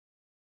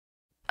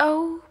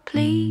Oh,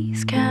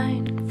 please,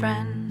 kind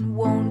friend,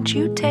 won't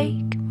you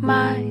take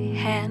my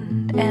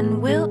hand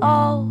and we'll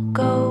all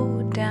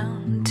go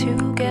down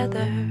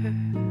together.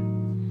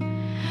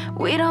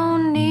 We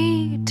don't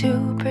need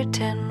to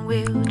pretend,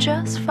 we'll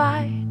just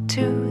fight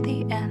to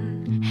the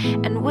end,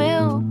 and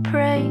we'll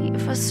pray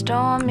for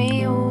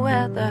stormy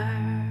weather.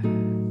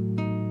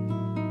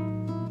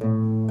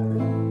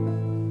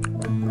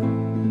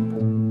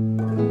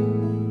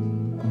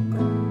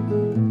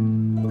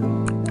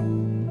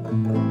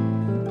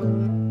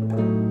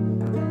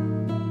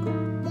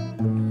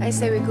 I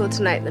say we call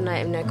tonight the night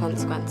of no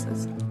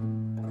consequences.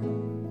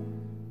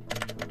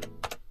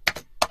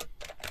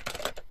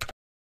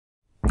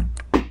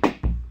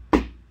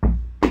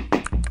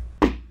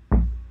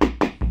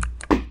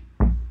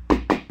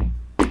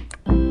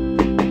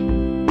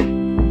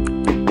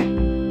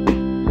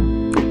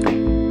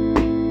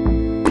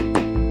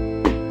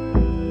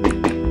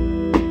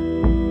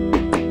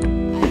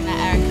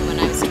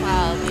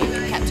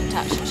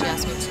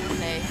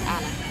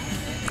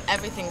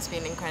 Everything's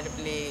been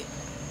incredibly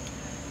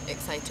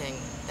exciting.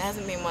 There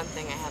hasn't been one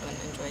thing I haven't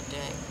enjoyed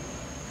doing.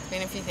 There's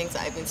been a few things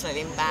that I've been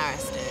slightly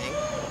embarrassed doing,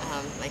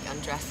 like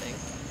undressing.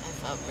 I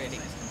felt really...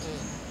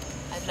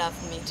 I love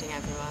meeting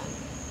everyone,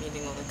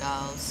 meeting all the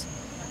girls.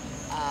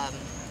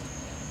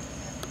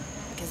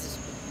 Because,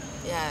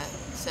 yeah,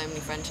 so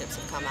many friendships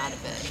have come out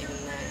of it, even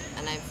though...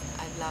 And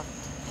I've loved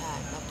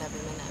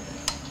every minute of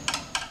it.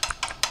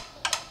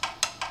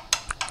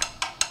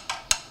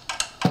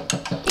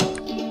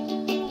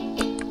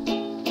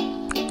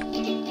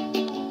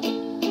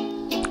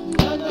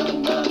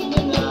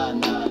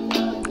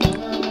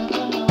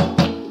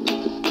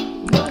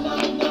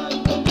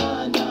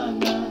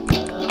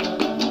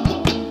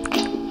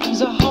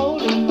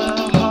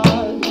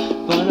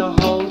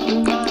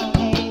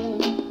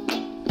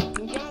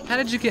 How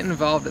did you get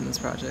involved in this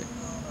project?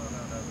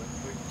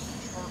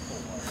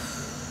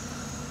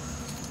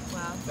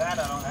 Wow. That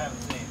I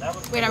haven't seen. That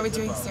was Wait, are we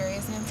doing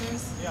serious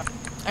answers? Yeah.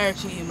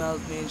 Erica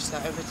emailed me and she's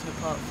like, everything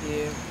apart for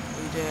you.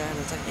 What are you doing? And I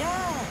was like,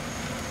 yeah.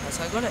 That's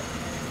how I got it.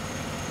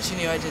 She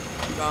knew I did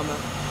drama.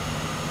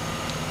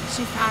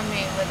 She found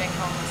me living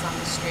homeless on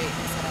the street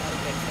and said I had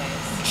a big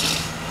face.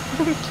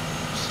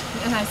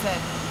 And I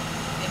said,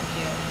 thank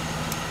you.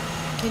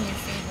 Can you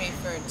feed me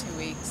for 2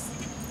 weeks?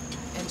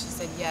 And she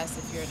said, yes,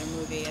 if you're in a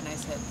movie. And I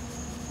said,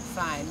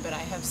 fine, but I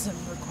have some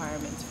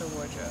requirements for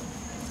wardrobe.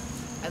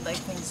 I'd like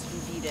things to be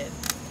beaded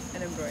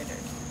and embroidered,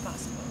 if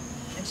possible.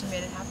 And she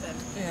made it happen.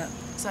 Yeah.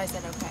 So I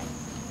said, okay.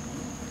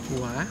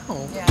 Wow.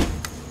 Yeah.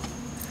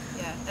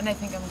 Yeah. And I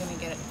think I'm gonna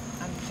get a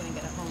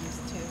Holmes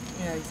too.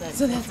 Yeah, exactly.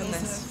 So that's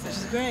which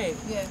is great.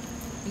 Yeah.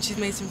 And she's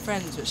made some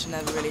friends, which she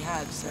never really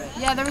had, so.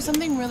 Yeah, there was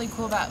something really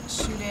cool about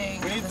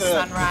shooting the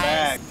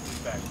sunrise.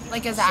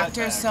 Like as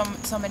actors,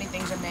 so many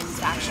things are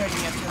manufactured and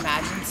you have to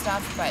imagine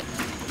stuff, but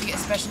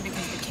especially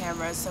because the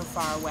camera is so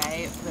far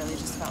away, it really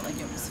just felt like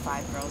it was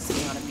 5 girls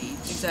sitting on a beach.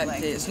 Exactly,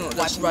 like, it's not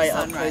just right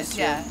up close.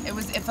 Yeah,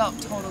 it felt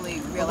totally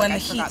real. But when the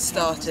heat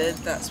started,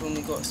 that's when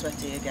we got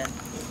sweaty again.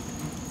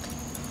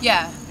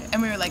 Yeah,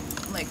 and we were like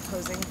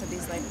posing for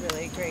these like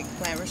really great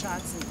glamour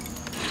shots,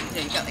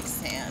 and you got like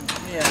sand.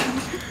 Yeah,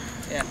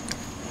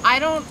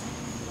 yeah.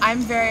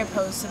 I'm very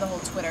opposed to the whole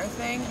Twitter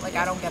thing. Like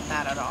I don't get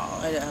that at all.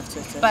 I don't have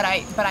Twitter. But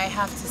I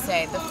have to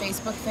say the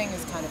Facebook thing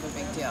is kind of a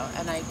big deal,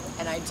 and I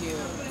do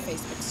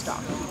Facebook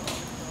stalk people.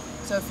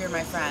 So if you're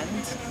my friend,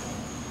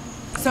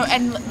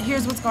 and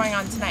here's what's going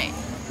on tonight.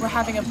 We're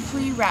having a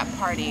pre-wrap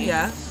party.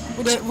 Yeah.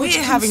 Which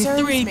we're having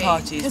 3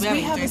 parties. Because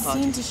we have a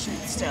scene to shoot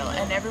still,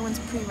 and everyone's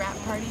pre-wrap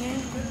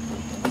partying.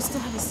 We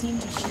still have a scene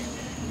to shoot.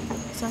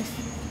 So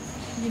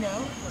you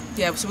know.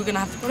 Yeah, so we're gonna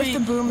have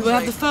we'll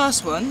have the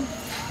first one,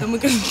 then we're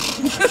gonna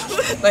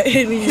like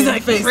hitting you in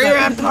the face.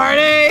 Pre-wrap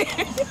party.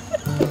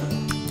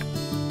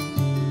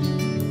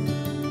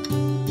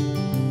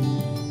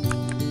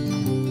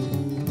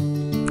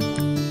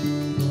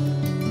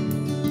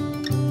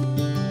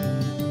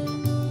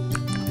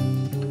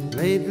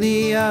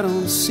 Lately I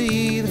don't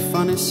see the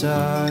funny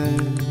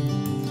side.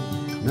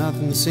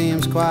 Nothing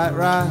seems quite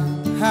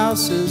right. The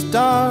house is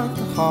dark,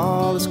 the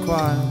hall is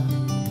quiet.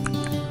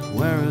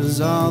 Where is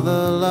all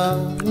the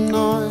love, the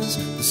noise,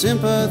 the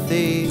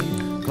sympathy?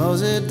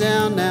 Close it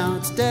down now,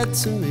 it's dead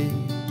to me.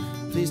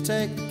 Please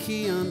take the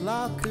key,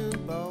 unlock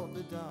and bolt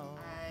the door.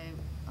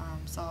 I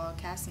saw a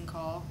casting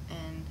call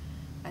and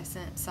I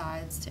sent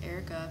sides to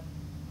Erica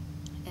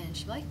and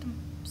she liked them,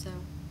 so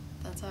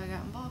that's how I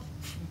got involved.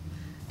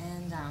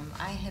 And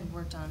I had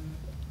worked on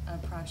a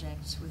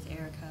project with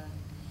Erica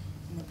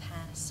in the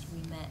past.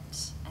 We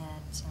met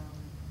at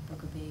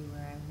Boca Bay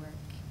where I work.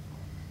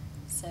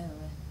 So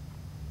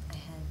I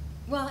had,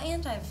 well,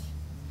 and I've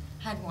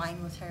had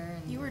wine with her.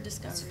 And you were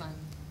discovered. It was fun.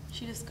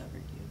 She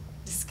discovered you.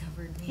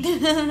 Discovered me,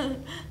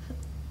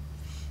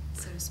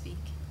 so to speak.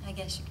 I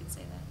guess you could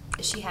say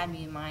that. She had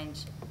me in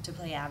mind to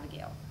play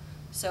Abigail.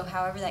 So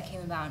however that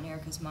came about in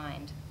Erica's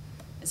mind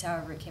is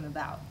however it came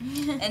about.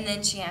 And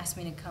then she asked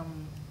me to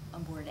come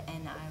on board,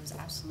 and I was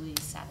absolutely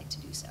ecstatic to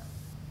do so.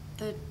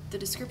 the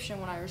description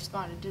when I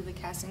responded to the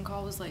casting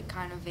call was like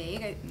kind of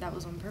vague. That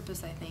was on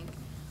purpose, I think.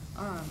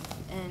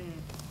 And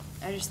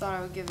I just thought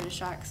I would give it a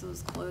shot because it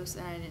was close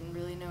and I didn't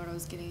really know what I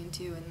was getting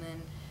into. And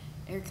then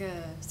Erica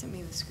sent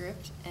me the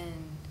script,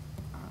 and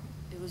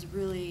it was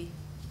really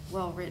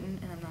well written,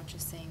 and I'm not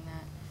just saying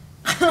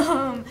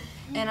that.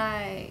 And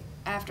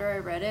after I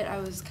read it, I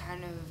was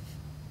kind of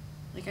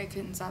like, I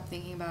couldn't stop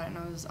thinking about it, and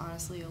I was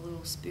honestly a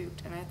little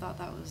spooked, and I thought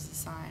that was a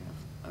sign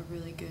of a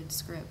really good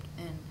script.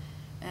 And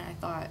I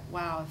thought,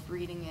 wow, if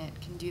reading it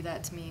can do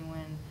that to me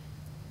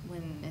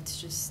when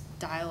it's just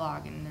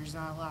dialogue and there's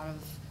not a lot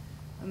of,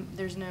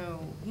 there's no,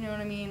 you know what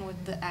I mean,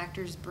 what the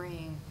actors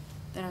bring,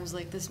 then I was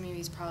like, this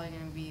movie's probably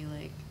going to be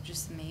like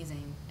just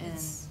amazing. And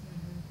It's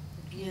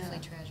a beautifully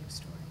tragic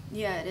story.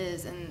 yeah, it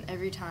is, and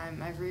every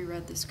time I've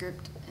reread the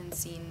script and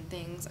seen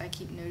things, I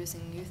keep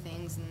noticing new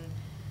things, and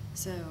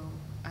so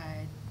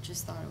I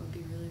just thought it would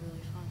be really,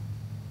 really fun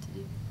to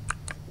do.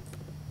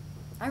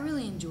 I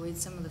really enjoyed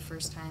some of the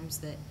first times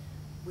that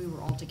we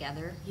were all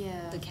together.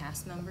 Yeah. The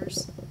cast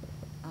members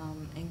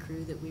and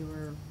crew that we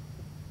were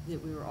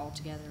all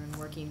together and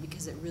working,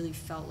 because it really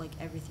felt like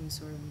everything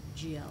sort of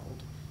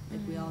gelled. Like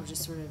we all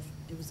just sort of,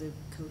 it was a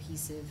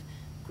cohesive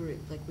group.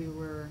 Like we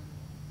were,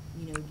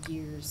 you know,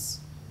 gears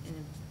in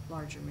a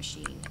larger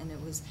machine, and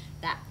it was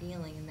that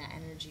feeling and that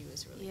energy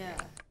was really Yeah.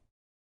 great.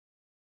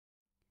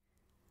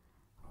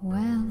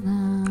 Well,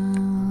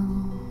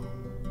 now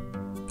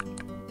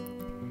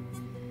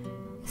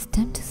it's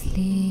time to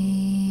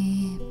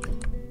sleep.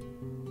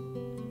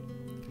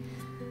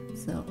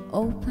 So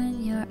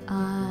open your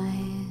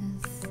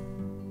eyes.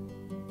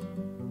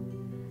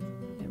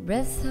 Your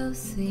breath so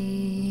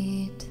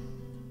sweet.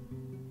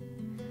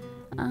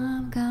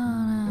 I'm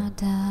gonna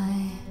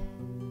die,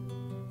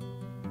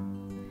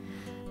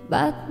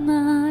 but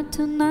not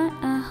tonight,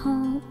 I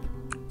hope.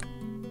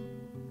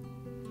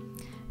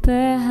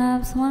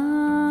 Perhaps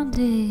one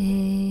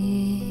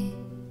day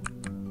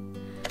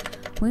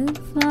we'll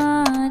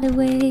find a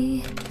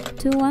way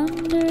to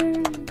wander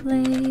and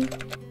play,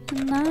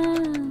 and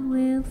I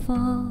will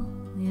fall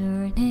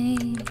your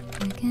name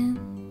again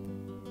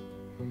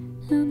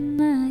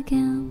and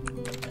again.